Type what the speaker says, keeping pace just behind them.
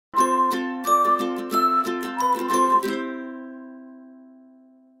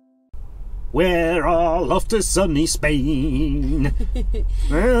we're all off to sunny Spain.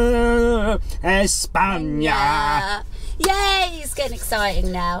 España. Yay, it's getting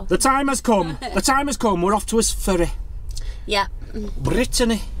exciting now. The time has come. The time has come. We're off to a ferry. Yeah.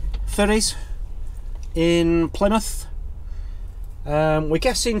 Brittany ferries in Plymouth. We're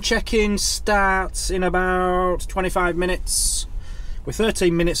guessing check-in starts in about 25 minutes. We're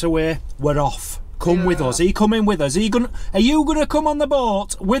 13 minutes away. We're off. Come with us. Are you coming with us? Are you gonna come on the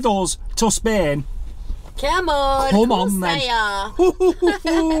boat with us to Spain? Come on. Come on then. They are.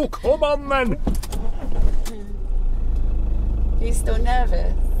 Come on then. Are you still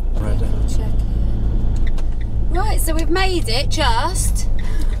nervous? Ready. Check it. Right, so we've made it just.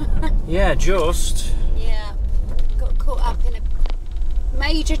 Yeah, just. Yeah. Got caught up in a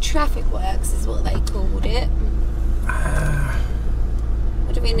major traffic works is what they called it.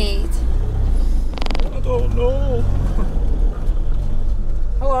 What do we need? I don't know.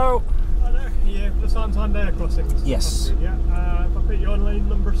 Hello. Hi there. Yeah, for the Santander crossings. Yes. Yeah. If I put you on lane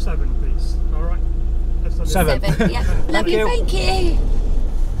number 7, please. All right. 7. Yeah. Love you. Thank you.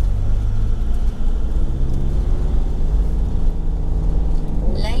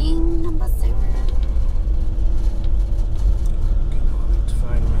 Lane number 7. To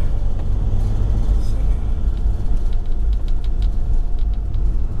find me.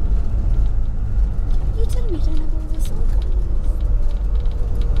 You telling me you don't have all this on?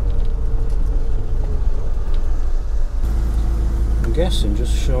 I'm guessing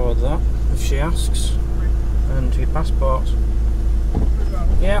just show that if she asks. And your passport.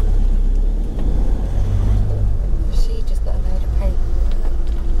 Yeah. She just got a load of paperwork.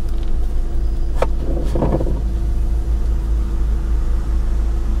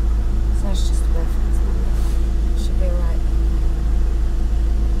 So it's just a reference number. Should be alright.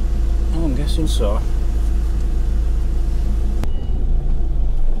 Oh, I'm guessing so.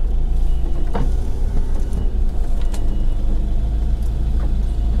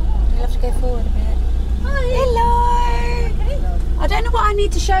 You have to go forward a bit. Hi. Hello. I don't know what I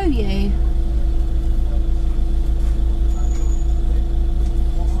need to show you.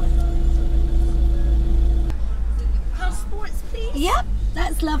 Passports, please. Yep,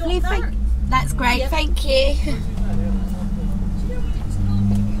 that's lovely. That's great. Thank you.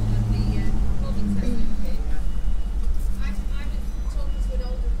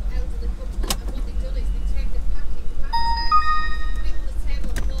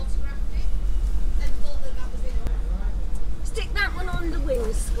 Stick that one on the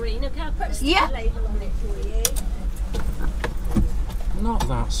windscreen, okay? I'll put a Yeah. sticker label on it for you. Not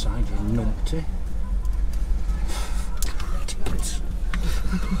that side, you numpty.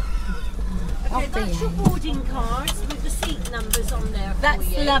 Okay, that's your boarding cards with the seat numbers on there for That's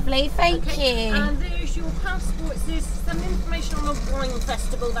you. lovely. Thank Okay, you. and there's your passports. There's some information on the wine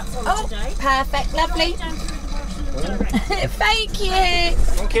festival that's on Oh, today. perfect. Lovely. Right down through the Marshall direction. Thank you.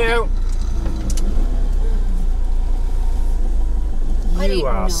 Thank you. I You didn't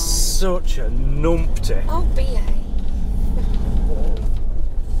are know. such a numpty. Oh, BA.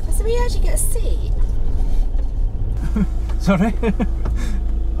 So we actually get a seat? Sorry?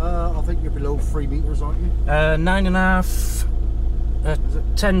 I think you're below 3 metres, aren't you? 9.5,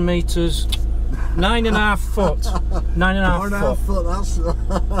 10 metres, 9.5 foot. 9.5 foot. That's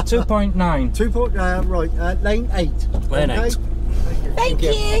 2.9. 2 point. Right, lane 8. Lane okay? 8. Thank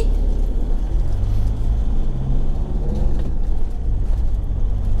you.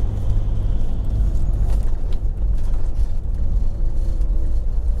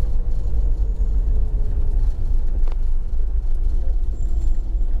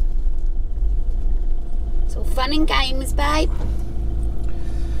 It's all fun and games, babe.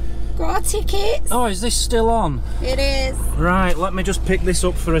 Got our tickets. Oh, is this still on? It is. Right, let me just pick this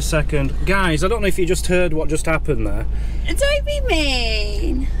up for a second. Guys, I don't know if you just heard what just happened there. Don't be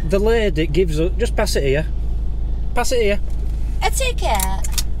mean. The lady gives us... Just pass it here. Pass it here. A ticket.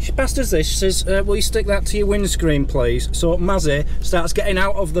 She passed us this. She says, will you stick that to your windscreen, please? So Mazzy starts getting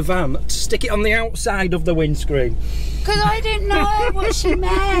out of the van to stick it on the outside of the windscreen. Because I didn't know what she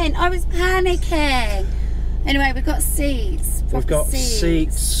meant. I was panicking. Anyway, we've got seats. We've got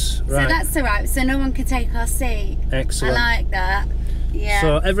seats. Right. So that's alright. So no one can take our seat. Excellent. I like that. Yeah.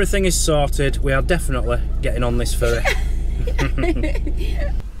 So everything is sorted. We are definitely getting on this ferry.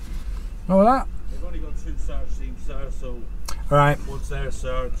 What was that? They've only got 2 search teams there, so Right. once they're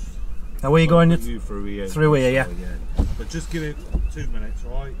searched, Are we going you through here? through here, yeah? But just give it 2 minutes,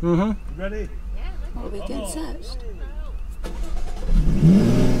 alright? Mm-hmm. You ready? What are we getting searched?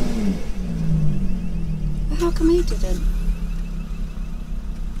 How come he didn't?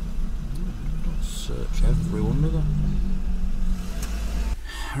 Search everyone, do they?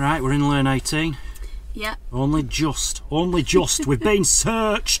 Right, we're in lane 18. Yeah. Only just. We've been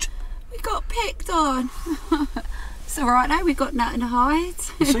searched. We got picked on. It's alright now, we got nothing to hide.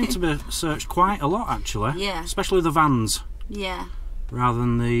 We seem to be searched quite a lot actually. Yeah. Especially the vans. Yeah. Rather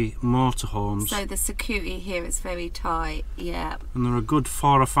than the motorhomes. So the security here is very tight, yeah. And there are a good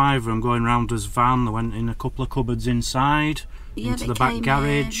 4 or 5 of them going round as van. They went in a couple of cupboards inside, Yeah, into they the back came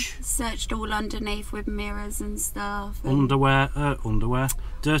garage. in, searched all underneath with mirrors and stuff. And Underwear,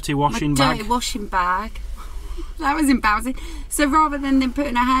 dirty washing my bag. dirty washing bag. That was embarrassing. So rather than them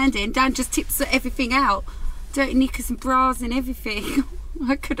putting a hand in, Dan just tips everything out. Dirty knickers and bras and everything.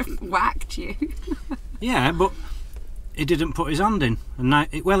 I could have whacked you. Yeah, but he didn't put his hand in. And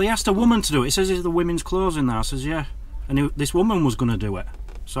well, he asked a woman to do it. He says, "Is the women's clothes in there?" I says, "Yeah." And this woman was going to do it.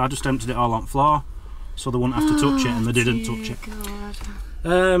 So I just emptied it all on the floor, so they wouldn't have to touch it, and they didn't touch it.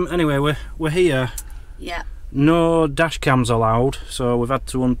 God. Anyway, we're here. Yeah. No dash cams allowed, so we've had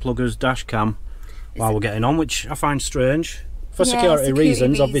to unplug his dash cam while we're getting on, which I find strange. For security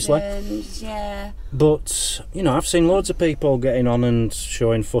reasons, obviously. Yeah. But, you know, I've seen loads of people getting on and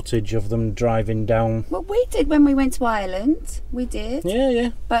showing footage of them driving down. Well, we did when we went to Ireland. We did.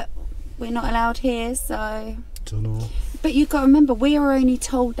 Yeah. But we're not allowed here, so... Dunno. But you've got to remember, we were only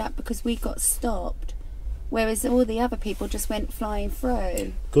told that because we got stopped. Whereas all the other people just went flying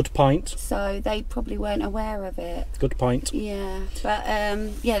through. Good point. So they probably weren't aware of it. Good point. Yeah. But,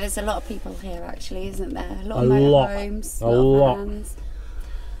 yeah, there's a lot of people here, actually, isn't there? A lot A of lot. motorhomes. A lot. Of vans.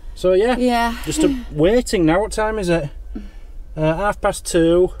 So, Yeah. just waiting now. What time is it?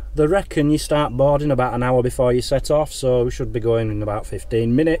 2:30. They reckon you start boarding about an hour before you set off, so we should be going in about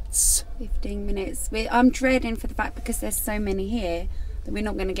 15 minutes. 15 minutes. I'm dreading for the fact, because there's so many here, that we're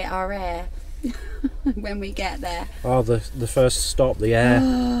not going to get our air when we get there. Oh, the first stop, the air.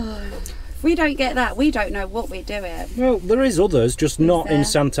 If we don't get that, we don't know what we're doing. Well, there is others, just not in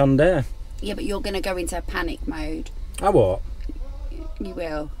Santander. Yeah, but you're going to go into panic mode. I won't. You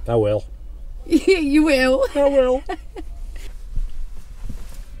will. I will. You will. I will.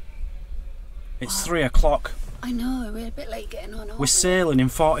 It's 3 o'clock. I know, we're a bit late getting on, aren't We're sailing in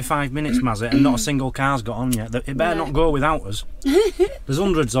 45 minutes, Mazzy, and not a single car's got on yet. It better not go without us. There's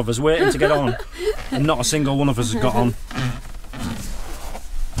hundreds of us waiting to get on, and not a single one of us has got on.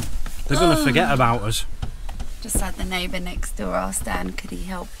 They're going to forget about us. Just had the neighbour next door ask Dan, could he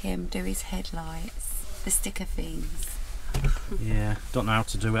help him do his headlights? The sticker things. Yeah, don't know how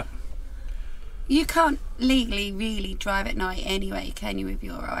to do it. You can't legally really drive at night anyway, can you, with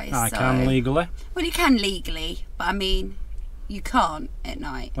your eyes? I can legally. Well, you can legally, but I mean, you can't at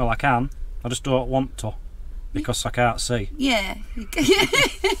night. Well, I can. I just don't want to, because I can't see. Yeah.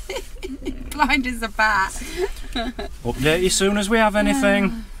 Blind as a bat. Update you soon as we have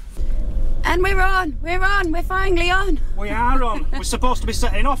anything. And we're finally on. We are on. We're supposed to be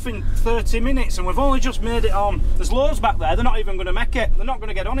setting off in 30 minutes and we've only just made it on. There's loads back there, they're not even going to make it. They're not going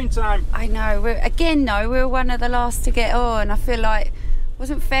to get on in time. I know, we're one of the last to get on. I feel like it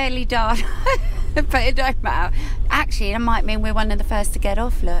wasn't fairly done, but it don't matter. Actually, it might mean we're one of the first to get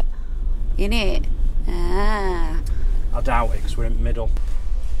off, look. In it. Ah. I doubt it because we're in the middle.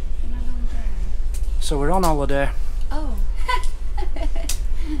 So we're on holiday. Oh.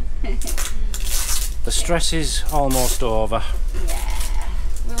 The stress is almost over. Yeah,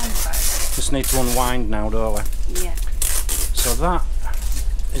 we're on the boat. Just need to unwind now, don't we? Yeah. So that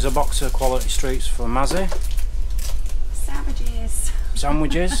is a box of Quality Streets for Mazzy.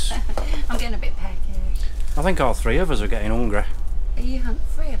 Sandwiches. I'm getting a bit peckish. I think all 3 of us are getting hungry. Are you hungry?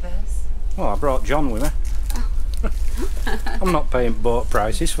 3 of us? Well, I brought John with me. Oh. I'm not paying boat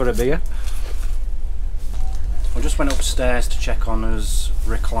prices for a beer. I just went upstairs to check on us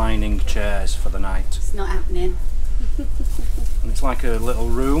reclining chairs for the night. It's not happening. And it's like a little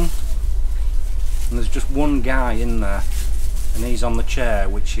room. And there's just one guy in there. And he's on the chair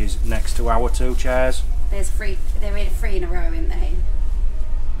which is next to our 2 chairs. There's 3, they're in 3 in a row, aren't they?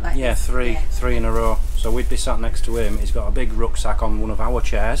 Like Yeah, this, 3 in a row. So we'd be sat next to him. He's got a big rucksack on one of our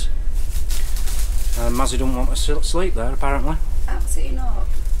chairs. And Mazzy don't want to sleep there apparently. Absolutely not.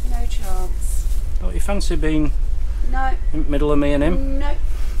 No chance. Don't you fancy being No. in the middle of me and him? No.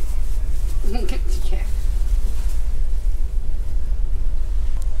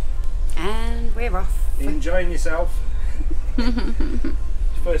 And we're off. You enjoying yourself?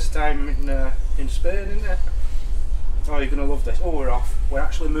 First time in Spain, isn't it? Oh, you're gonna love this. Oh, we're off. We're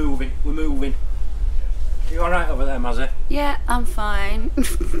actually moving. We're moving. Are you alright over there, Mazzy? Yeah, I'm fine.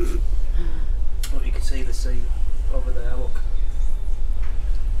 Look, you can see the sea over there, look.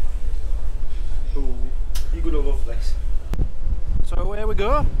 Ooh, you're gonna love this. So away we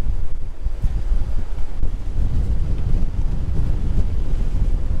go.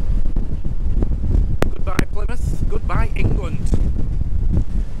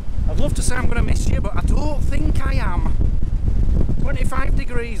 say I'm going to miss you, but I don't think I am. 25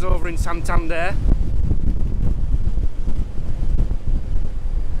 degrees over in Santander.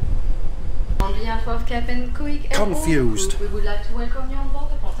 On behalf of Captain Quick and Confused. we would like to welcome you on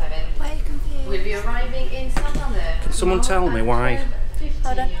board the Port-Aven. Why are you confused? We'll be arriving in Santander. Can someone tell me why?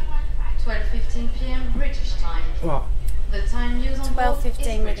 12:15 p.m. British time. What? The time used on board is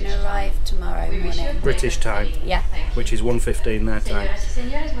 12:15 we're British going to arrive tomorrow We wish you a morning. British time. Yeah. Which is 1:15 their time. Señoras y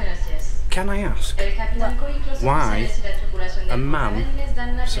señores, buenos días. Can I ask El Capitán Quick, los why oficiales y la tripulación del a man Port-Aven les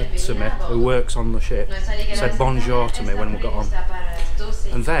dan la said to me, bienvenida a who bordo. works on the ship, said bonjour to me when we got on.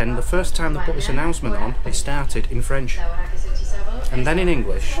 And then, the first time they put this announcement on, it started in French. And then in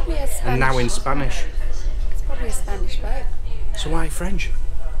English. Probably a And now in Spanish. It's probably a Spanish boat. So why French?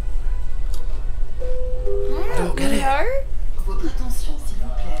 I don't get it.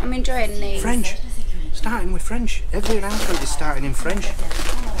 I'm enjoying these. French. Starting with French. Every announcement is starting in French.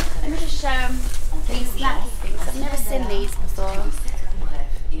 Let me just show these snacky things. I've never seen these before.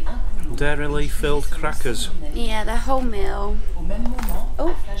 Dairy leaf filled crackers. Yeah, the whole meal.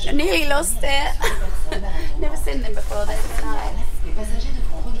 Oh, I nearly lost it. Never seen them before. They're nice.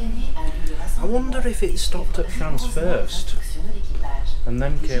 I wonder if it stopped at France first and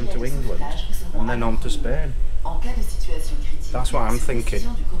then came to England and then on to Spain. That's what I'm thinking.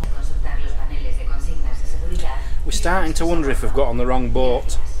 We're starting to wonder if we've got on the wrong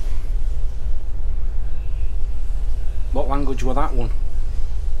boat. What language was that one?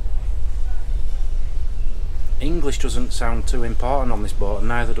 English doesn't sound too important on this boat, and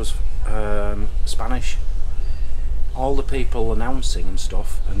neither does Spanish. All the people announcing and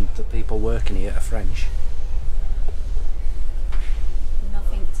stuff, and the people working here are French.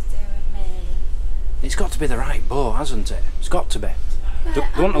 Nothing to do with me. It's got to be the right boat, hasn't it? It's got to be. They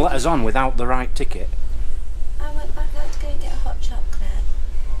want to let us on without the right ticket. I'd like to go and get a hot chocolate.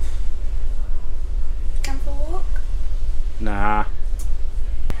 Come for a walk? Nah.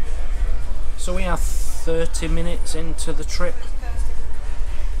 So we are 30 minutes into the trip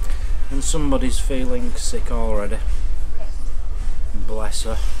and somebody's feeling sick already. Bless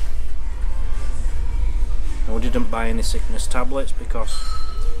her. I didn't buy any sickness tablets because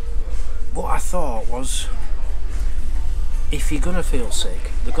what I thought was, if you're gonna feel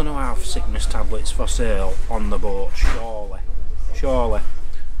sick, they're gonna have sickness tablets for sale on the boat, surely.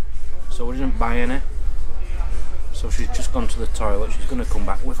 So we didn't buy any. So she's just gone to the toilet, she's going to come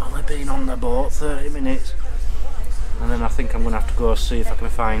back. We've only been on the boat 30 minutes. And then I think I'm going to have to go see if I can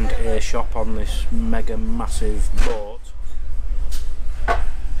find a shop on this mega massive boat. I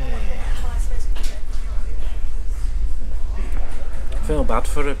feel bad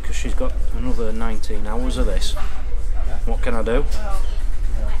for her because she's got another 19 hours of this. What can I do?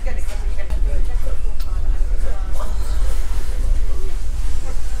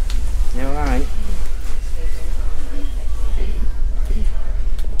 You alright?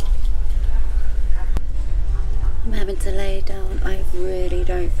 I'm having to lay down. I really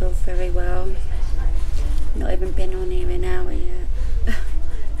don't feel very well. Not even been on here an hour yet.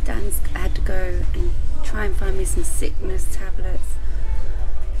 Dan's had to go and try and find me some sickness tablets.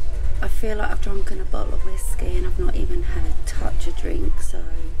 I feel like I've drunken a bottle of whiskey and I've not even had a touch of drink, so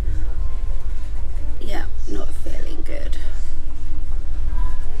yeah, not feeling good.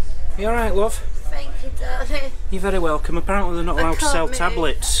 You alright, love? Thank you, darling. You're very welcome. Apparently they're not allowed to sell move.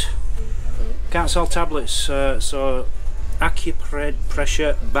 tablets. Can't sell tablets, so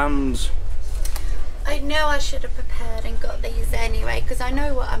acupressure bands. I know I should have prepared and got these anyway, because I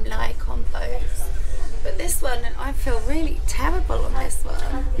know what I'm like on boats. But this one, I feel really terrible on this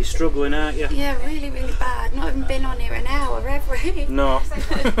one. You're struggling, aren't you? Yeah, really, really bad. Not even been on here an hour, have we? No.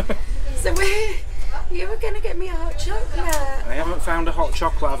 So you were going to get me a hot chocolate. I haven't found a hot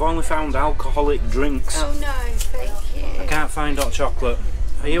chocolate, I've only found alcoholic drinks. Oh no, thank you. I can't find hot chocolate.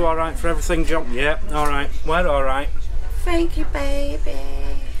 Are you alright for everything, John? Yeah, alright. We're alright. Thank you, baby.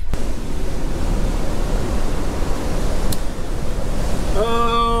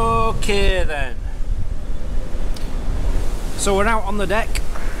 Okay then. So we're out on the deck.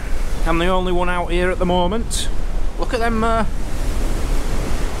 I'm the only one out here at the moment. Look at them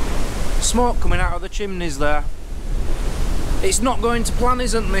smoke coming out of the chimneys there. It's not going to plan,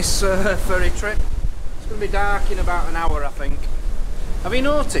 isn't this ferry trip? It's going to be dark in about an hour, I think. Have you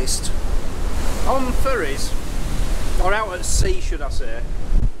noticed, on ferries, or out at sea should I say,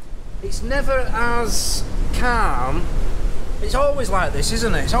 it's never as calm. It's always like this,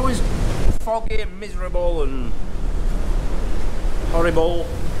 isn't it? It's always foggy and miserable and horrible.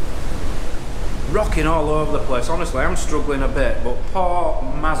 Rocking all over the place. Honestly, I'm struggling a bit, but poor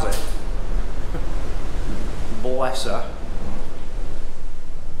Mazzy. Bless her.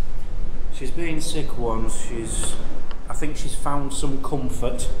 She's been sick once. I think she's found some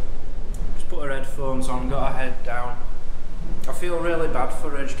comfort. She's put her headphones on, got her head down. I feel really bad for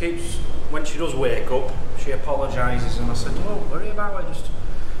her. She keeps, when she does wake up, she apologises, and I said, "Don't worry about it.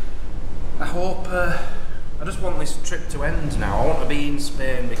 I hope. I just want this trip to end now. I want to be in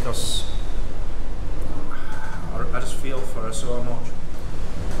Spain because I just feel for her so much."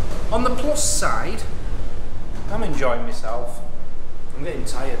 On the plus side, I'm enjoying myself. I'm getting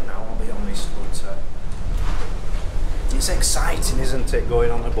tired now, I'll be honest, but it's exciting, isn't it, going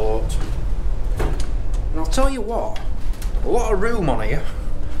on a boat? And I'll tell you what, a lot of room on here,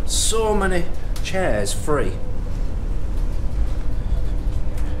 so many chairs free.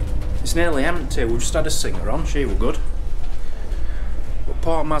 It's nearly empty. We just had a singer on, she was good. But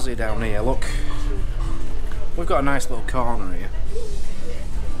poor Mazzy down here, look. We've got a nice little corner here.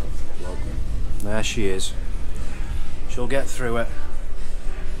 Look, there she is. She'll get through it.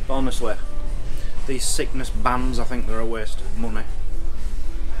 But honestly, these sickness bans, I think they're a waste of money.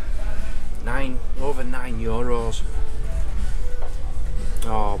 Over €9.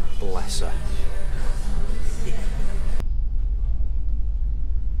 Oh, bless her.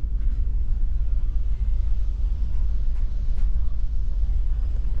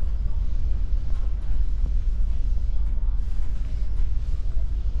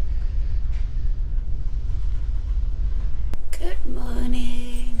 Good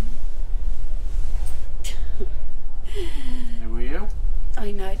morning. Who are you?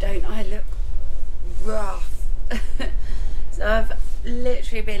 I know, don't I look rough? So I've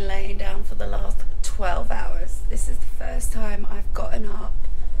literally been laying down for the last 12 hours. This is the first time I've gotten up.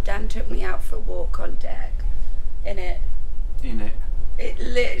 Dan took me out for a walk on deck. It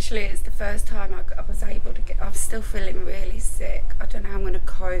literally is the first time I was able to get. I'm still feeling really sick. I don't know how I'm going to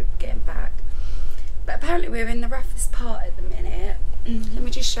cope getting back. But apparently we're in the roughest part at the minute. Let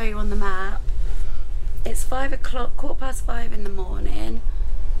me just show you on the map. It's 5 o'clock, 5:15 in the morning.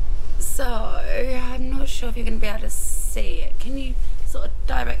 So I'm not sure if you're going to be able to see it. Can you sort of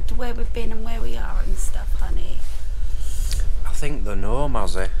direct where we've been and where we are and stuff, honey? I think they know,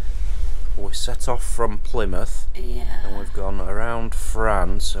 Mazzy. We set off from Plymouth, Yeah. and we've gone around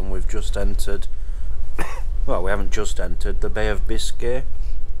France, and we've just entered, well, we haven't just entered the Bay of Biscay.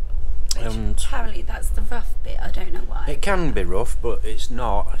 And apparently that's the rough bit. I don't know why. it can be rough, but it's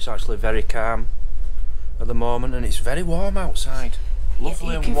not. It's actually very calm at the moment, and it's very warm outside.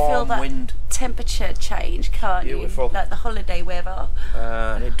 Lovely you can and warm feel that wind. temperature change, can't Beautiful. you? Like the holiday weather.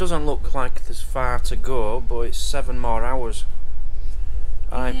 It doesn't look like there's far to go, but it's 7 more hours.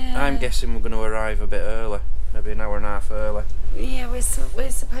 I'm guessing we're going to arrive a bit early, maybe an hour and a half early. Yeah, we're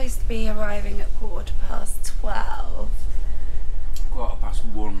supposed to be arriving at 12:15.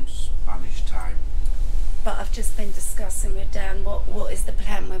 1:15 Spanish time. But I've just been discussing with Dan what is the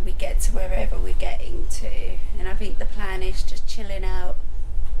plan when we get to wherever we're getting to, and I think the plan is just chilling out.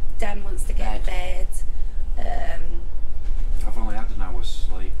 Dan wants to get to bed. I've only had an hour's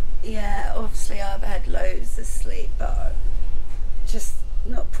sleep. Yeah, obviously I've had loads of sleep, but just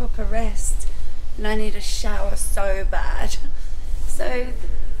not proper rest, and I need a shower so bad. So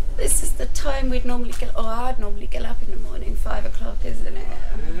this is the time we'd normally get, or I'd normally get up in the morning, 5 o'clock, isn't it?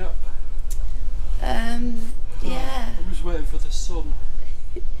 Yep. Yeah. I'm just waiting for the sun.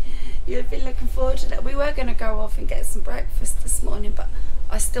 You've been looking forward to that. We were going to go off and get some breakfast this morning, but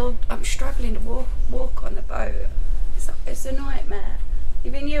I'm struggling to walk on the boat. It's a nightmare.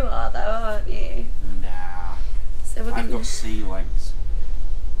 Even you are though, aren't you? Nah. So we're I've got sea legs.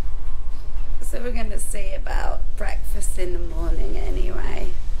 So we're going to see about breakfast in the morning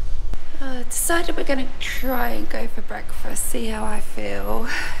anyway. Decided we're going to try and go for breakfast, see how I feel.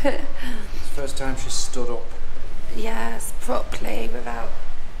 It's the first time she's stood up. Yes, properly, without,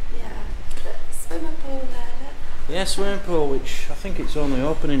 the swimming pool there, look. Yeah, swimming pool, which I think it's only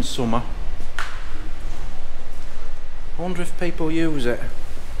open in summer. I wonder if people use it.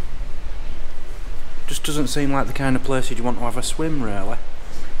 Just doesn't seem like the kind of place you'd want to have a swim, really.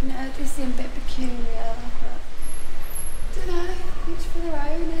 No, it does seem a bit peculiar, but don't know, each for their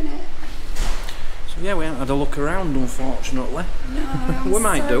own, innit? So yeah, we haven't had a look around, unfortunately. No, I'm We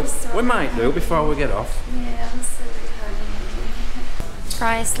might do. sorry, We might do honey. before we get off. Yeah, I'm sorry, honey.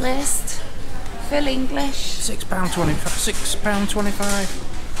 Price list, full English.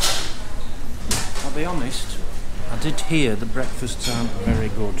 £6.25. I'll be honest, I did hear the breakfasts aren't very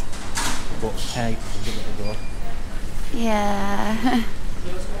good, but hey, we'll give it a go. Yeah.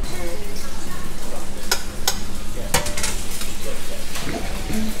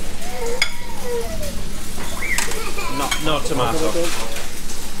 No tomato.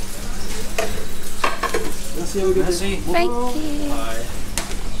 Merci. Thank you. Bye.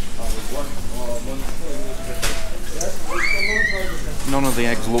 None of the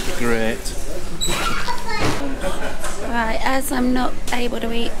eggs look great. Right, as I'm not able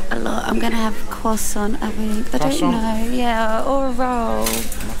to eat a lot, I'm going to have croissant, I think. I Croissant? don't know, yeah, or a roll.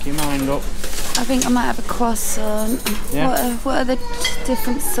 Make your mind up. I think I might have a croissant. Yeah. What are the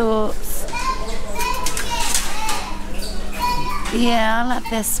different sorts? Yeah, I'll have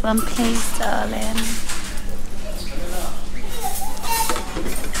this one, please, darling.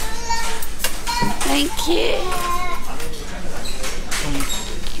 Thank you.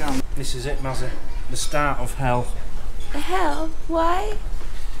 Jam. This is it, Mazzy. The start of hell. The hell? Why?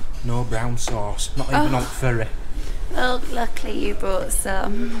 No brown sauce. Not even on Ferry. Well, luckily you brought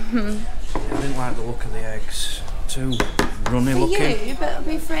some. I didn't like the look of the eggs. Too runny For looking. you, but it'll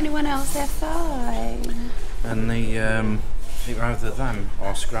be for anyone else, they're fine. And the either them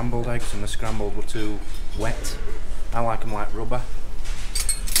or scrambled eggs, and the scrambled were too wet. I like them like rubber.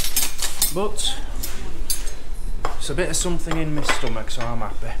 But it's a bit of something in my stomach, so I'm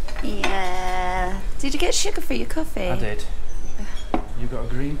happy. Yeah. Did you get sugar for your coffee? I did. You got a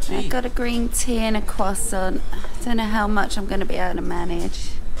green tea? I got a green tea and a croissant. Don't know how much I'm going to be able to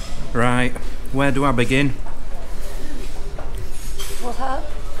manage. Right, where do I begin? What?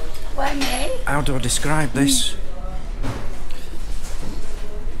 Why me? How do I describe this?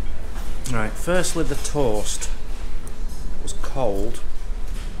 Right, firstly the toast was cold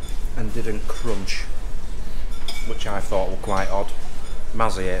and didn't crunch, which I thought were quite odd.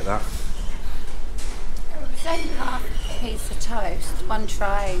 Mazzy ate that. It was only half a piece of toast, one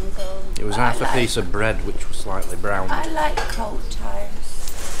triangle. It was half a piece of bread which was slightly browned. I like cold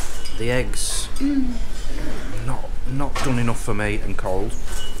toast. The eggs, not done enough for me and cold.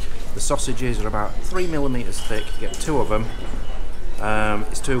 The sausages are about 3mm thick, you get 2 of them.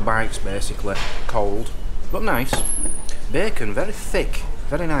 It's 2 bites basically, cold, but nice. Bacon, very thick,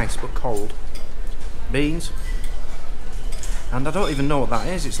 very nice, but cold. Beans. And I don't even know what that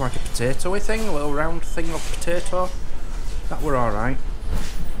is, it's like a potato-y thing, a little round thing of potato. That were alright.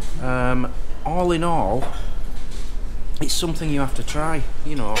 All in all, it's something you have to try,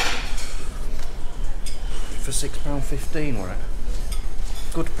 you know. For £6.15 were it.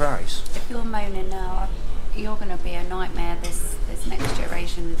 Good price. If you're moaning now, you're going to be a nightmare this next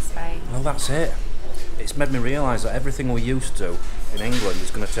duration in Spain. Well, that's it. It's made me realise that everything we're used to in England is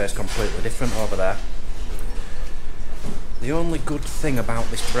going to taste completely different over there. The only good thing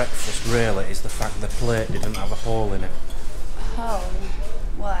about this breakfast really is the fact the plate didn't have a hole in it. Oh,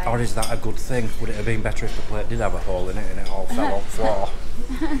 why? Or is that a good thing? Would it have been better if the plate did have a hole in it and it all fell on the floor?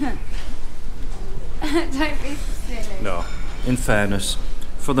 Don't be silly. No. In fairness,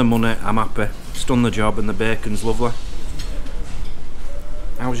 for the money, I'm happy. It's done the job and the bacon's lovely.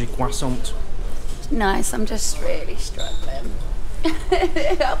 How's your croissant? Nice, I'm just really struggling.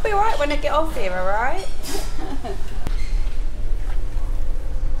 I'll be alright when I get off here, alright?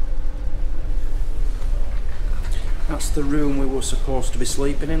 That's the room we were supposed to be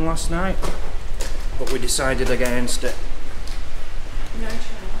sleeping in last night, but we decided against it. No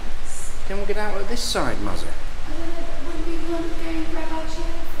chance. Can we get out of this side, Mazzy? Would we want to go and grab our chair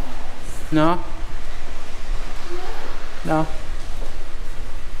first? No. No.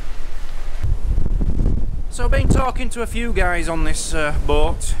 So I've been talking to a few guys on this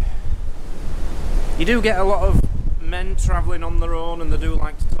boat. You do get a lot of men travelling on their own and they do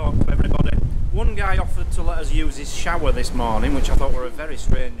like to talk to everybody. One guy offered to let us use his shower this morning, which I thought were a very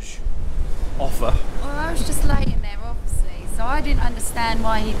strange offer. Well, I was just laying there, obviously, so I didn't understand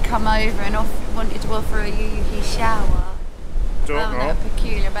why he'd come over and wanted to offer you his shower. Don't know. A bit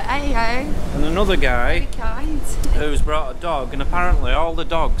peculiar, but hey-ho. And another guy Be kind. who's brought a dog, and apparently all the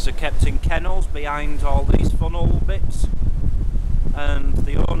dogs are kept in kennels behind all these funnel bits, and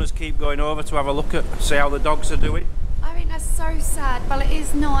the owners keep going over to have a look at, see how the dogs are doing. I mean, that's so sad, but it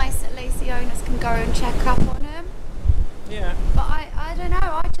is nice at least the owners can go and check up on them. Yeah. But I don't know,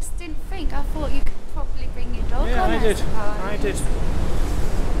 I just didn't think. I thought you could probably bring your dog Yeah, on, I did. suppose. I did.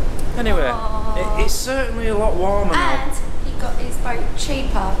 Anyway, it's certainly a lot warmer now. And he got his boat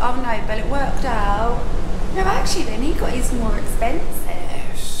cheaper. Oh no, but it worked out. No, actually then, he got his more expensive.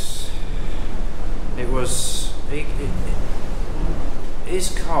 Yes. It was... his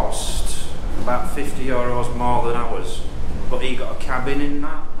cost about €50 more than ours, but he got a cabin in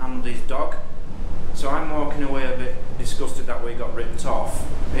that and his dog. So I'm walking away a bit disgusted that we got ripped off.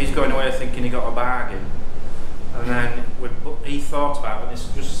 He's going away thinking he got a bargain. And then he thought about it, and it's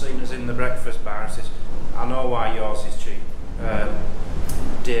just seen us in the breakfast bar and says, I know why yours is cheap,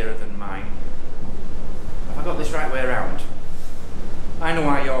 dearer than mine. Have I got this right way around? I know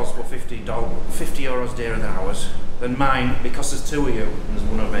why yours were €50 dearer than ours. than mine because there's two of you and there's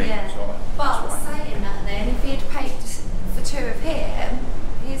one of me. Yeah. So But that's why. saying that then, if he'd paid for two of him,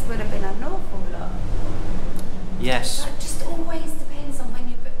 his would have been an awful lot. Yes. It just always depends on when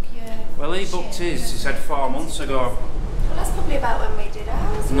you book your... Well, he booked his, he said 4 months ago. Well, that's probably about when we did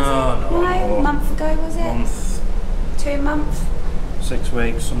ours, was No, it? no. No, a month ago, was it? Month, 2 months? 6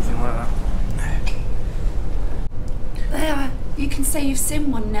 weeks, something like that. There, you can say you've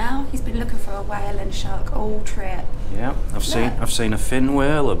seen one now. He's been looking for a whale and shark all trip. Yeah, I've seen a fin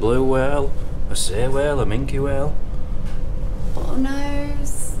whale, a blue whale, a sei whale, a minke whale.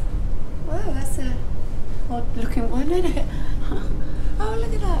 Bottlenose. Whoa, that's a odd looking one, isn't it? Oh,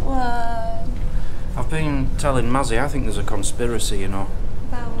 look at that one. I've been telling Mazzy, I think there's a conspiracy, you know.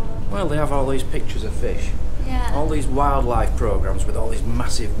 About what? Well, they have all these pictures of fish. Yeah. All these wildlife programmes with all these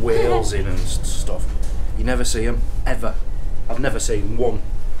massive whales in and stuff. You never see them, ever. I've never seen one.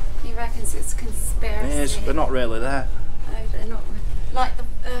 He reckons it's a conspiracy. Yes, they're not really there. No, they're not. Like the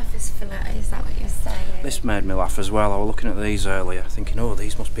Earth is flat, is that what you're saying? This made me laugh as well. I was looking at these earlier, thinking, oh,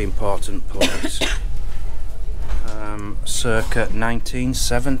 these must be important points. Circa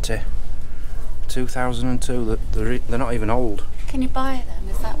 1970, 2002. They're not even old. Can you buy them?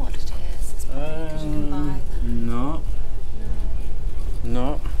 Is that what it is? It's probably because you can buy them. No.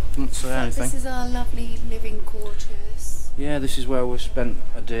 No, didn't say anything. This is our lovely living quarters. Yeah, this is where we spent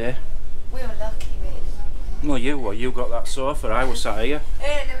a day. We were lucky, really, weren't we? Well, you were. You got that sofa. I was sat here.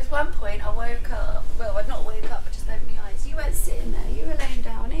 Yeah, there was one point I woke up. Well, I'd not woke up, but just opened my eyes. You weren't sitting there. You were laying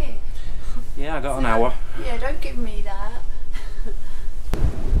down here. Yeah, I got an hour. Yeah, don't give me that.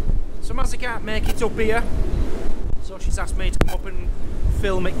 So Mazzy can't make it up here, so she's asked me to come up and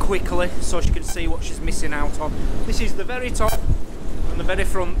film it quickly so she can see what she's missing out on. This is the very top and the very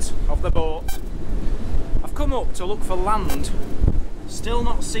front of the boat. I've come up to look for land. Still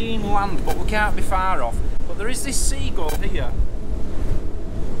not seeing land, but we can't be far off. But there is this seagull here,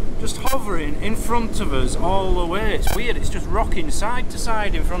 just hovering in front of us all the way. It's weird, it's just rocking side to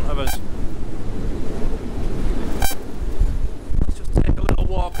side in front of us. Let's just take a little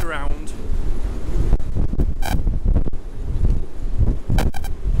walk around.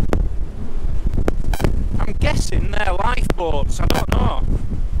 I'm guessing they're lifeboats, I don't know.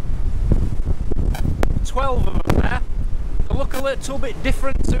 12 of them there. They look a little bit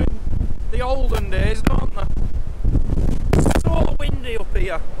different to the olden days, don't they? It's so windy up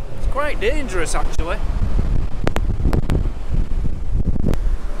here. It's quite dangerous actually.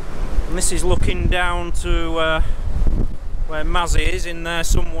 And this is looking down to where Mazzy is, in there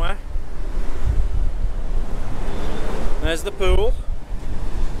somewhere. There's the pool.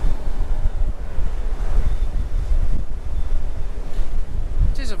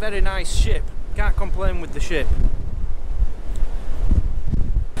 It is a very nice ship. Can't complain with the ship.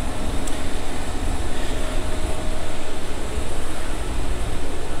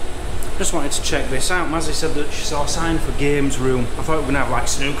 Just wanted to check this out. Mazzy said that she saw a sign for games room. I thought we were going to have like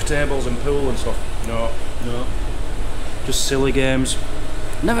snooker tables and pool and stuff. No, no. Just silly games.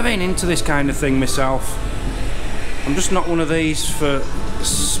 Never been into this kind of thing myself. I'm just not one of these for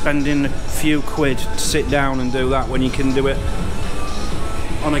spending a few quid to sit down and do that when you can do it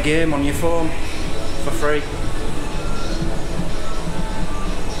on a game on your phone for free.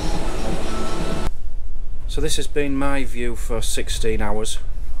 So this has been my view for 16 hours.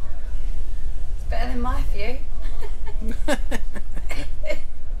 It's better than my view.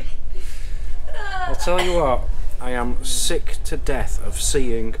 I'll tell you what, I am sick to death of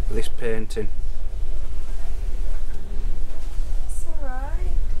seeing this painting. It's alright.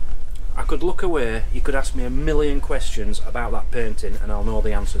 I could look away, you could ask me a million questions about that painting and I'll know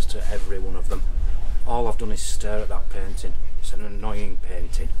the answers to every one of them. All I've done is stare at that painting. It's an annoying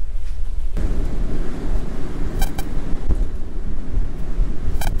painting.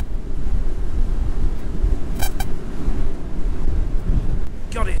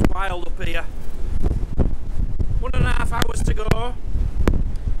 God, it's wild up here. 1.5 hours to go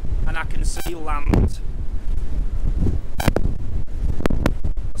and I can see land.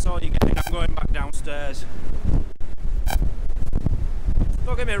 That's all you're getting. I'm going back downstairs.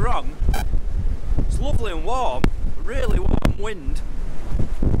 Don't get me wrong, it's lovely and warm, a really warm wind,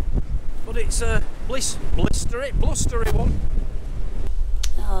 but it's a blustery one.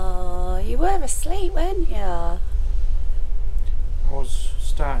 Oh, you were asleep, weren't you? I was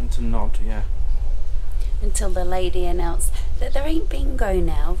starting to nod, yeah. Until the lady announced that there ain't bingo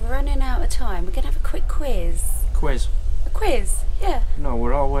now, we're running out of time, we're going to have a quick quiz. Quiz? A quiz, yeah. No,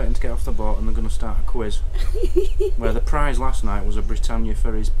 we're all waiting to get off the boat and they're going to start a quiz. Where the prize last night was a Britannia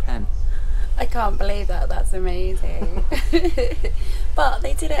Ferry's pen. I can't believe that. That's amazing. But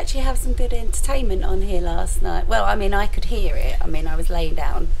they did actually have some good entertainment on here last night. Well, I mean, I could hear it. I mean, I was laying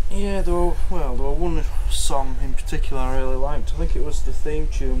down. Yeah, there were one song in particular I really liked. I think it was the theme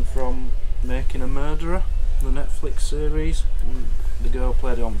tune from Making a Murderer, the Netflix series. And the girl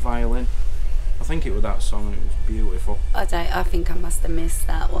played it on violin. I think it was that song, and it was beautiful. I think I must have missed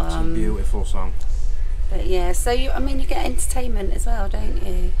that one. It's a beautiful song. But yeah, so you get entertainment as well, don't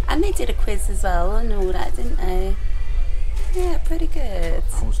you? And they did a quiz as well and all that, didn't they? Yeah, pretty good.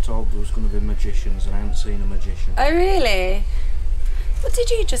 I was told there was going to be magicians, and I hadn't seen a magician. Oh really? What did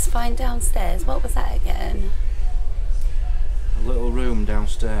you just find downstairs? What was that again? A little room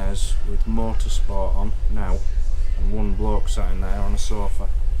downstairs with motorsport on now, and one bloke sat in there on a sofa.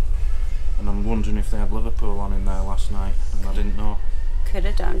 And I'm wondering if they had Liverpool on in there last night, and I didn't know. Could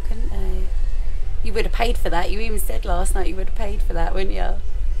have done, couldn't they? You would have paid for that. You even said last night you would have paid for that, wouldn't you?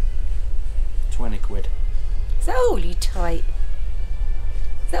 20 quid. Is that all you tight?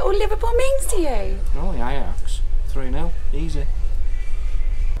 Is that all Liverpool means to you? No, the Ajax. 3-0. Easy.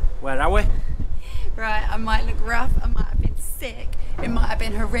 Where are we? Right, I might look rough, I might have been sick, it might have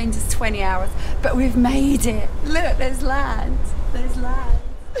been horrendous 20 hours, but we've made it. Look, there's land. There's land.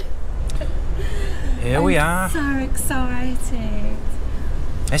 Here we are. So excited.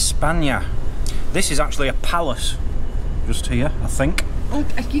 España. This is actually a palace just here, I think. Oh,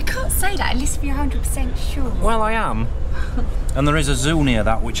 you can't say that unless you're 100% sure. Well, I am. And there is a zoo near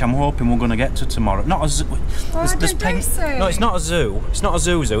that, which I'm hoping we're going to get to tomorrow. Not a zoo. No, it's not a zoo. It's not a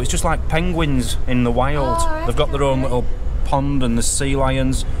zoo. It's just like penguins in the wild. Oh, They've got their own little pond and the sea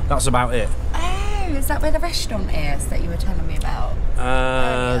lions. That's about it. Oh, is that where the restaurant is that you were telling me about?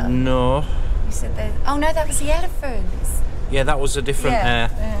 No. You said there's... Oh no, that was the elephants. Yeah, that was a different air.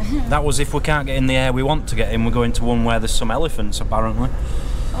 That was if we can't get in the air we want to get in, we're going to one where there's some elephants, apparently.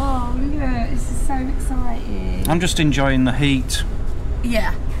 Oh, look, this is so exciting. I'm just enjoying the heat.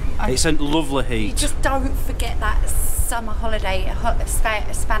 Yeah. It's a lovely heat. You just don't forget that summer holiday,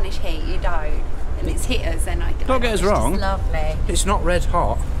 Spanish heat, you don't. And it's hit us, and I Don't get us wrong. It's lovely. It's not red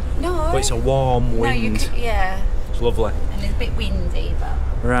hot. No. But it's a warm wind. No, you could, yeah. It's lovely. And it's a bit windy, but...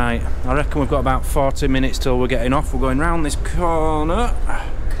 Right, I reckon we've got about 40 minutes till we're getting off. We're going round this corner.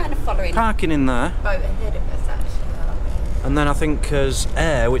 Kind of following Parking in there. boat ahead of us, actually, aren't we? And then I think there's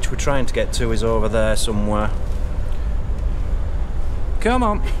air, which we're trying to get to, is over there somewhere. Come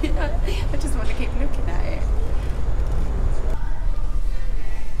on. I just want to keep looking at it.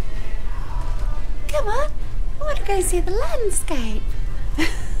 Come on, I want to go see the landscape.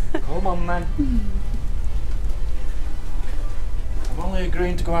 Come on then. I'm only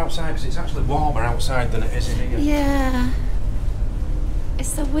agreeing to go outside because it's actually warmer outside than it is in here. Yeah.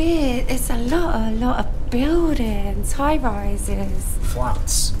 It's a weird, it's a lot of buildings, high rises.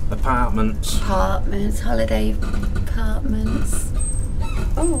 Flats, apartments. Apartments, holiday apartments.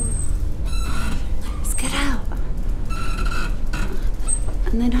 Oh, let's get out.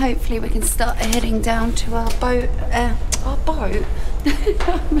 And then hopefully we can start heading down to our boat,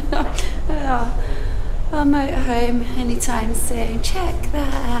 our motorhome anytime soon. Check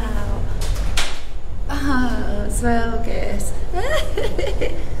that out. Oh, it's well good.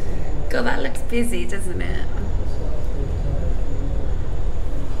 God, that looks busy, doesn't it?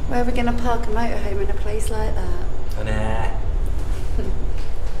 Where are we going to park a motorhome in a place like that? An air.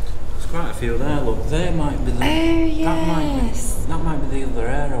 There's quite a few there, look. There might be the... Oh, yes. That might be the other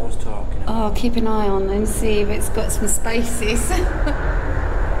air I was talking about. Oh, keep an eye on them, see if it's got some spaces.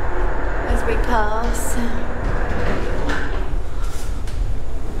 As we pass.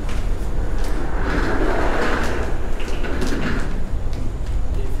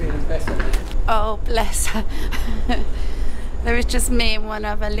 Oh, bless her. There was just me and one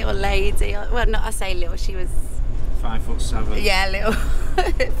other little lady. Well, not I say little, she was... 5'7". Yeah, little.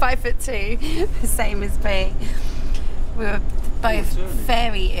 5'2", the same as me. We were both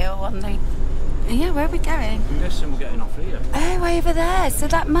very ill on the... Yeah, where are we going? I'm guessing we're getting off here. Oh, over there. So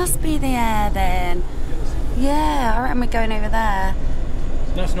that must be the air then. Yeah, I reckon we're going over there.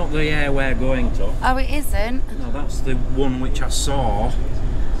 That's not the air we're going to. Oh, it isn't? No, that's the one which I saw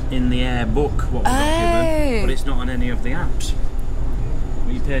in the air book, what we got given, but it's not on any of the apps.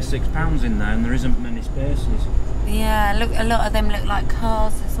 Well, you pay £6 in there and there isn't many spaces. Yeah, look, a lot of them look like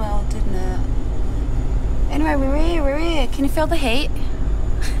cars as well, didn't it? Anyway, we're here. Can you feel the heat?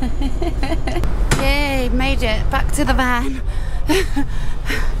 Yay, made it back to the van. I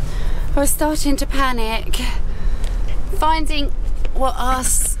was starting to panic. Finding what our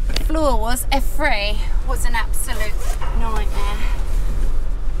floor was, F3, was an absolute nightmare.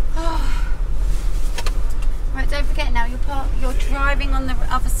 Right, don't forget now, you're driving on the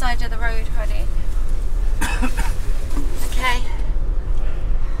other side of the road, honey. Okay.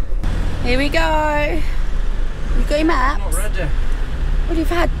 Here we go. You got your maps? I'm not ready. Well, you've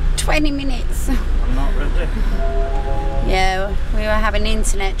had 20 minutes. I'm not ready. Yeah, we were having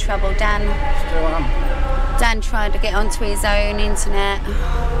internet trouble. Dan Still am. tried to get onto his own internet.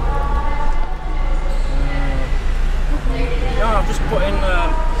 No, I've just put in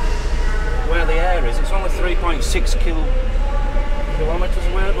where the air is. It's only 3.6 kilometres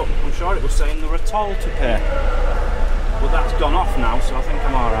away, but I'm sure it was saying there were a toll to pay. But that's gone off now, so I think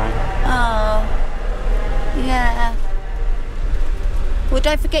I'm alright. Oh, yeah. Well,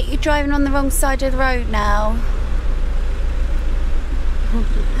 don't forget you're driving on the wrong side of the road now.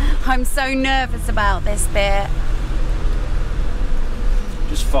 I'm so nervous about this bit.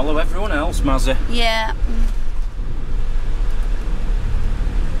 Just follow everyone else, Mazzy. Yeah.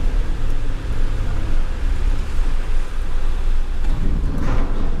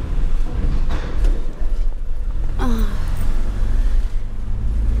 Oh.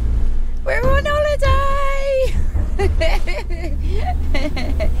 We're on holiday!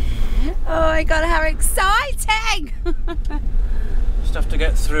 Oh my god, how exciting! Just have to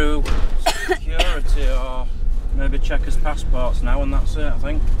get through security or maybe check his passports now, and that's it, I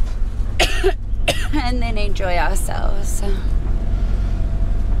think. And then enjoy ourselves.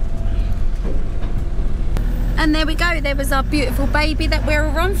 And there we go, there was our beautiful baby that we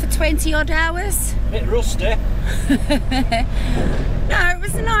were on for 20 odd hours. Bit rusty. No, it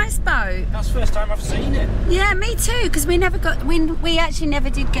was a nice boat. That's the first time I've seen it. Yeah, me too, because we actually never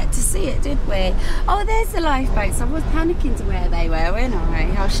did get to see it, did we? Oh, there's the lifeboats. I was panicking to where they were, weren't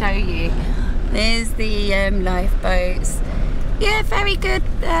I? I'll show you. There's the lifeboats. Yeah, very good,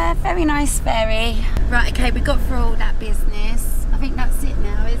 very nice ferry. Right, okay, we got through all that business. I think that's it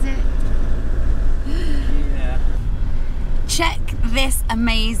now, is it? Yeah. Check this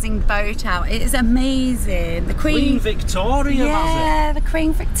amazing boat out. It is amazing. The Queen Victoria, yeah, the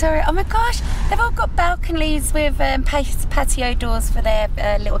Queen Victoria. Oh my gosh, they've all got balconies with patio doors for their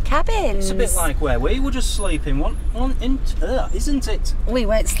little cabins. It's a bit like where we were just sleeping, isn't it? We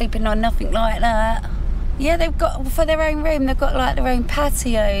weren't sleeping on nothing like that. Yeah, they've got, for their own room, they've got like their own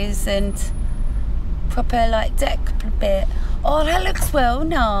patios and proper like deck bit. Oh, that looks well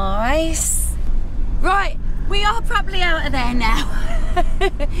nice. Right, we are probably out of there now.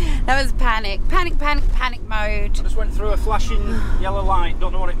 That was panic mode. I just went through a flashing yellow light,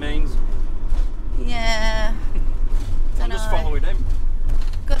 don't know what it means. Yeah. I'm just following him.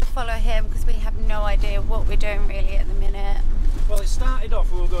 Got to follow him because we have no idea what we're doing really at the minute. Well, it started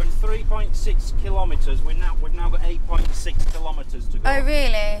off, we were going 3.6 kilometres, we've now got 8.6 kilometres to go. Oh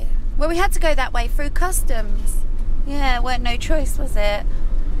really? Well, we had to go that way through customs. Yeah, weren't no choice, was it?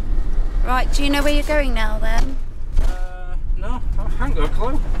 Right, do you know where you're going now then? No, I haven't got a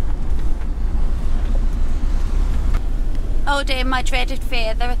clue. Oh dear, my dreaded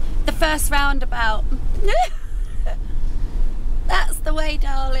fear, the first roundabout. That's the way,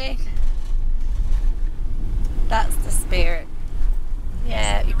 darling. That's the spirit.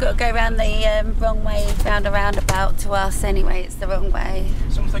 Yeah, you've got to go around the wrong way, round a roundabout to us anyway, it's the wrong way.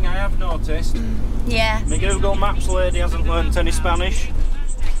 Something I have noticed. Yeah. My Google Maps lady hasn't learnt any Spanish.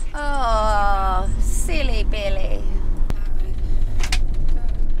 Oh, silly Billy.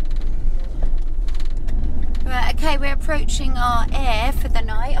 Right, okay, we're approaching our air for the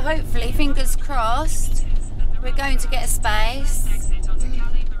night. Hopefully, fingers crossed, we're going to get a space.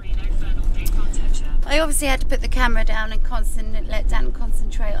 I obviously had to put the camera down and let Dan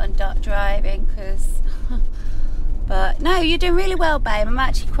concentrate on driving, because. But no, you're doing really well, babe. I'm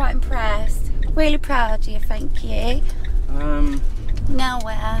actually quite impressed. Really proud of you. Thank you. Now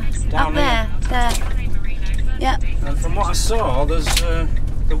where? Down up there. Yep. And from what I saw,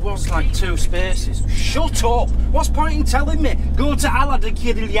 there was like 2 spaces. Shut up! What's the point in telling me? Go to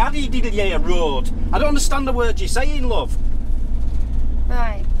Aladikidiyadi Road. I don't understand the words you're saying, love.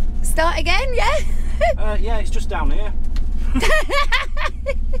 Right. Start again, yeah? Yeah, it's just down here.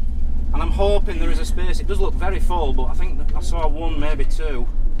 And I'm hoping there is a space. It does look very full, but I think I saw 1, maybe 2.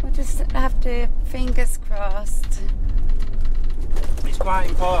 We'll just have to, fingers crossed. It's quite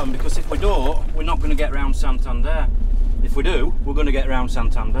important, because if we don't, we're not going to get round Santander. If we do, we're going to get round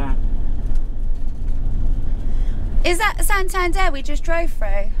Santander. Is that Santander we just drove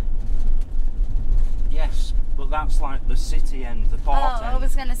through? Yes, but that's like the city end, the port end. I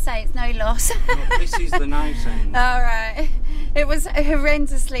was going to say it's no loss. But this is the nice end. All right. It was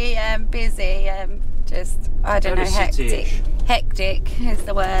horrendously busy. Just, I don't know, hectic. Hectic is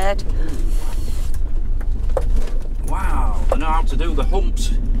the word. Wow, I know how to do the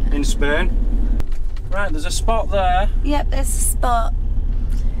humps in Spain. Right, there's a spot there. Yep, there's a spot.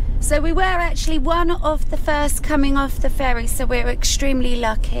 So we were actually one of the first coming off the ferry, so we're extremely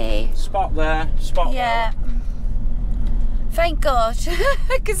lucky. Spot there, spot Yeah. Thank God,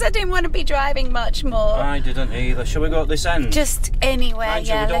 because I didn't want to be driving much more. there. I didn't either. Shall we go at this end? Just anywhere, Mind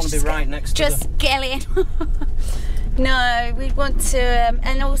you, yeah. we don't let's want to be just right next to just get in. No, we want to,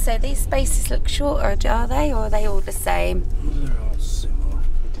 and also these spaces look shorter, are they, or are they all the same? They're all similar.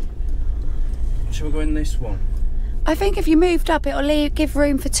 Shall we go in this one? I think if you moved up, it'll give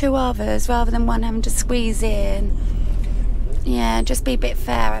room for 2 others rather than one having to squeeze in. Yeah, just be a bit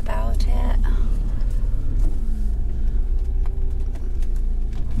fair about it.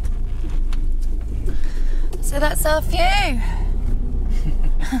 So that's our view.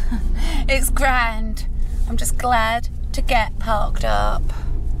 It's grand. I'm just glad to get parked up.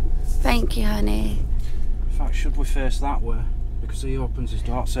 Thank you, honey. In fact, should we face that way? Because he opens his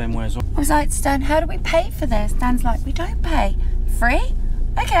door same way as up. I was like, Stan, how do we pay for this? Stan's like, we don't pay. Free?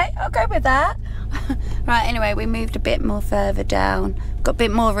 Okay, I'll go with that. Right, anyway, we moved a bit more further down. Got a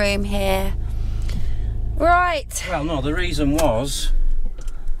bit more room here. Right. Well, no, the reason was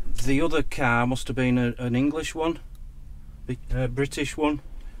the other car must have been an English one, a British one,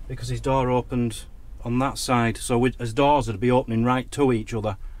 because his door opened on that side. So his doors would be opening right to each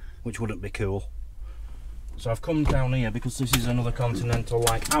other, which wouldn't be cool. So I've come down here because this is another Continental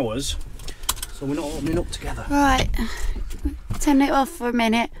like ours, so we're not opening up together. Right, turn it off for a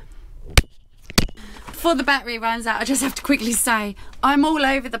minute. Before the battery runs out, I just have to quickly say, I'm all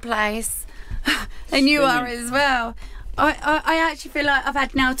over the place. And you are as well. I actually feel like I've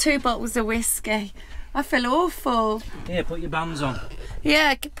had now 2 bottles of whiskey. I feel awful. Here, put your bands on.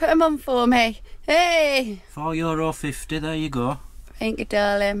 Yeah, put them on for me. Hey! €4.50, there you go. Thank you,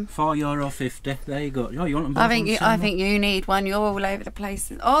 darling. €4.50, there you go. Oh, you want them both I on think you need one. You're all over the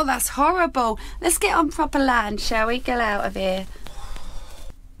place. Oh, that's horrible. Let's get on proper land, shall we? Get out of here.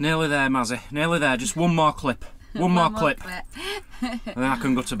 Nearly there, Mazzy. Nearly there. Just one more clip. One more clip. And then I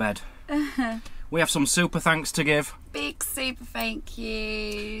can go to bed. We have some super thanks to give. Big super thank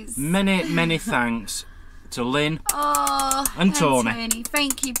yous. Many, many thanks to Lynn and Tony.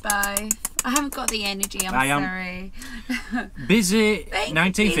 Thank you both. I haven't got the energy, I'm sorry. Busy Thank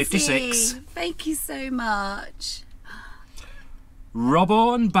 1956. You, Busy. Thank you so much.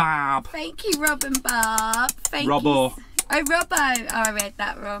 Robbo and Barb. Thank you, Rob and Barb. Thank Robbo. You. Oh, Robbo. Oh, I read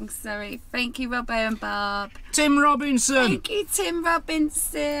that wrong. Sorry. Thank you, Robbo and Barb. Tim Robinson. Thank you, Tim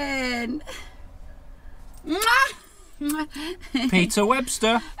Robinson. Peter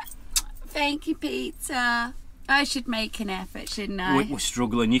Webster. Thank you, Peter. I should make an effort, shouldn't I? We're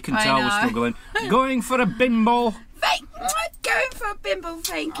struggling. You can tell we're struggling. Going for a bimble. Going for a bimble.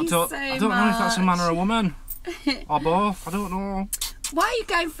 Thank you so much. I don't know if that's a man or a woman. Or both. I don't know. Why are you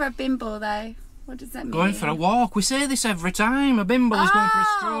going for a bimble, though? What does that mean? Going for a walk. We say this every time. A bimble is going for a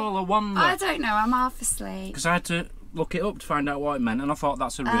stroll, a wander. I don't know. I'm half asleep. Because I had to look it up to find out what it meant, and I thought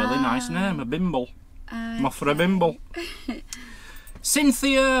that's a really nice name, a bimble. I'm off for a bimble.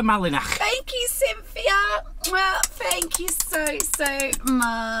 Cynthia Malinach. Thank you, Cynthia. Well, thank you so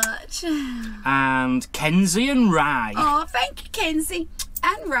much. And Kenzie and Rye. Oh, thank you, Kenzie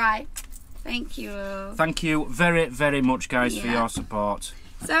and Rye. Thank you all. Thank you very, very much, guys, for your support.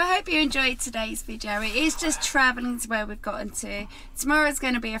 So I hope you enjoyed today's video. It is just travelling to where we've gotten to. Tomorrow's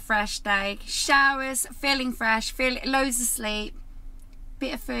going to be a fresh day. Showers, feeling fresh, loads of sleep,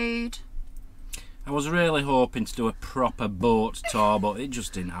 bit of food. I was really hoping to do a proper boat tour, but it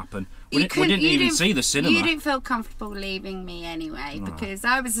just didn't happen. We didn't even see the cinema. You didn't feel comfortable leaving me anyway, because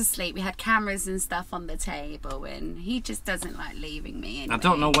I was asleep. We had cameras and stuff on the table, and he just doesn't like leaving me anyway. I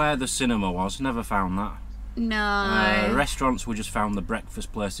don't know where the cinema was. Never found that. No. Restaurants, we just found the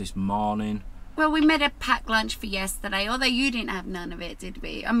breakfast place this morning. Well, we made a packed lunch for yesterday, although you didn't have none of it, did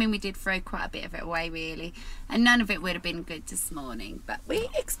we? I mean, we did throw quite a bit of it away, really, and none of it would have been good this morning, but we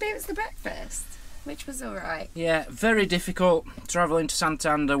experienced the breakfast, which was all right. Yeah, very difficult travelling to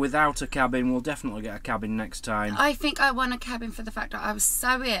Santander without a cabin. We'll definitely get a cabin next time. I think I want a cabin for the fact that I was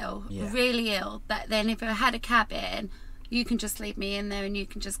so ill, really ill, that then if I had a cabin, you can just leave me in there and you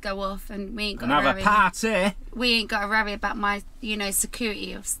can just go off and we ain't got to have a party. We ain't got to worry about my,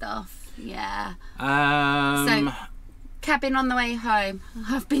 security of stuff. Yeah. So, cabin on the way home.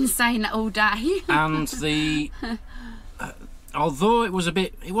 I've been saying that all day. And the... although it was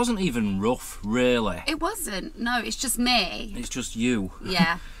it wasn't even rough, really. It wasn't. No, it's just me. It's just you.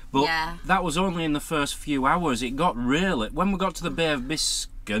 Yeah. But that was only in the first few hours. It got really... When we got to the Bay of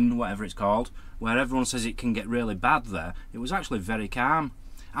Biscayne, whatever it's called, where everyone says it can get really bad there, it was actually very calm.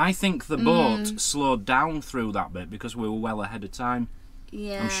 I think the boat slowed down through that bit because we were well ahead of time.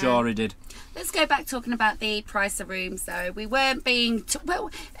 Yeah. I'm sure he did. Let's go back talking about the price of rooms though. We weren't being,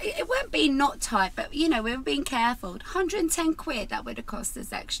 it weren't being not tight, but you know, we were being careful. 110 quid that would have cost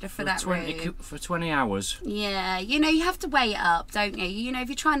us extra for that room. For 20 hours. Yeah, you know, you have to weigh it up, don't you? You know, if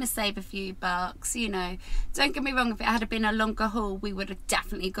you're trying to save a few bucks, you know, don't get me wrong, if it had been a longer haul, we would have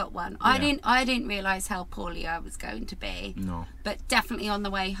definitely got one. Yeah. I didn't realise how poorly I was going to be. No. But definitely on the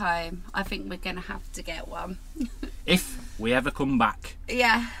way home, I think we're going to have to get one. If we ever come back.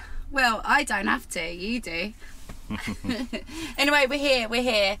 Yeah. Well, I don't have to. You do. Anyway, we're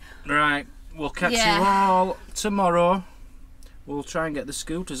here. Right. We'll catch you all tomorrow. We'll try and get the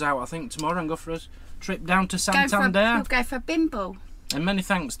scooters out, I think, tomorrow and go for a trip down to Santander. We'll go for a bimble. And many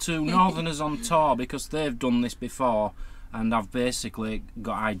thanks to Northerners on Tour because they've done this before and I've basically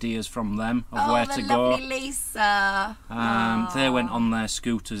got ideas from them of where to go. Oh, lovely Lisa. They went on their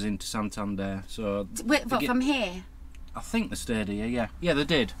scooters into Santander. So Wait, what, from here? I think they stayed here, yeah. Yeah, they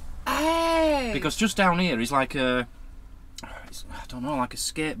did. Oh. Because just down here is like I don't know, like a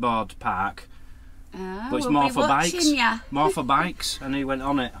skateboard park. Oh, But it's we'll more be for bikes. watching ya. More for bikes, and he went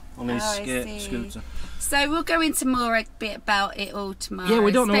on it on his I see. scooter. So we'll go into more a bit about it all tomorrow. Yeah,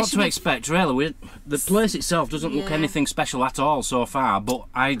 we don't know what to especially- expect really. The place itself doesn't look Yeah. anything special at all so far, but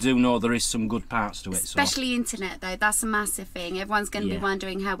I do know there is some good parts to it. Especially internet though, that's a massive thing. Everyone's going to Yeah. be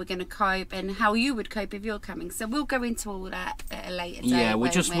wondering how we're going to cope and how you would cope if you're coming. So we'll go into all that at a later date. Yeah, we're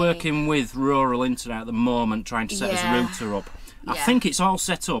won't just we? working with rural internet at the moment, trying to set Yeah. his router up. I Yeah. think it's all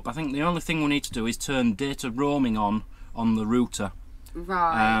set up. I think the only thing we need to do is turn data roaming on the router.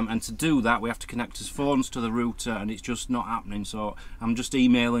 Right. And to do that we have to connect his phones to the router and it's just not happening, so I'm just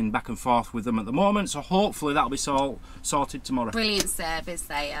emailing back and forth with them at the moment, so hopefully that'll be sorted tomorrow. Brilliant service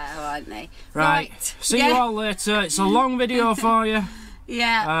they are, aren't they? Right. See you all later. It's a long video for you.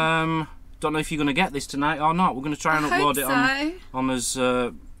 Yeah. Don't know if you're going to get this tonight or not. We're going to try and I upload hope it on his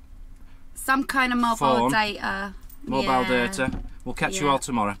some kind of mobile phone. data. mobile Yeah. data. We'll catch you Yeah. all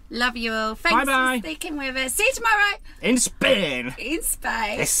tomorrow. Love you all. Thanks Bye-bye. for sticking with us. See you tomorrow In Spain. in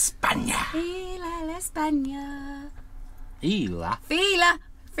Spain. España. Fila la España. Ila. Fila.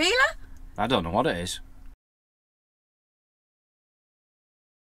 Fila? I don't know what it is.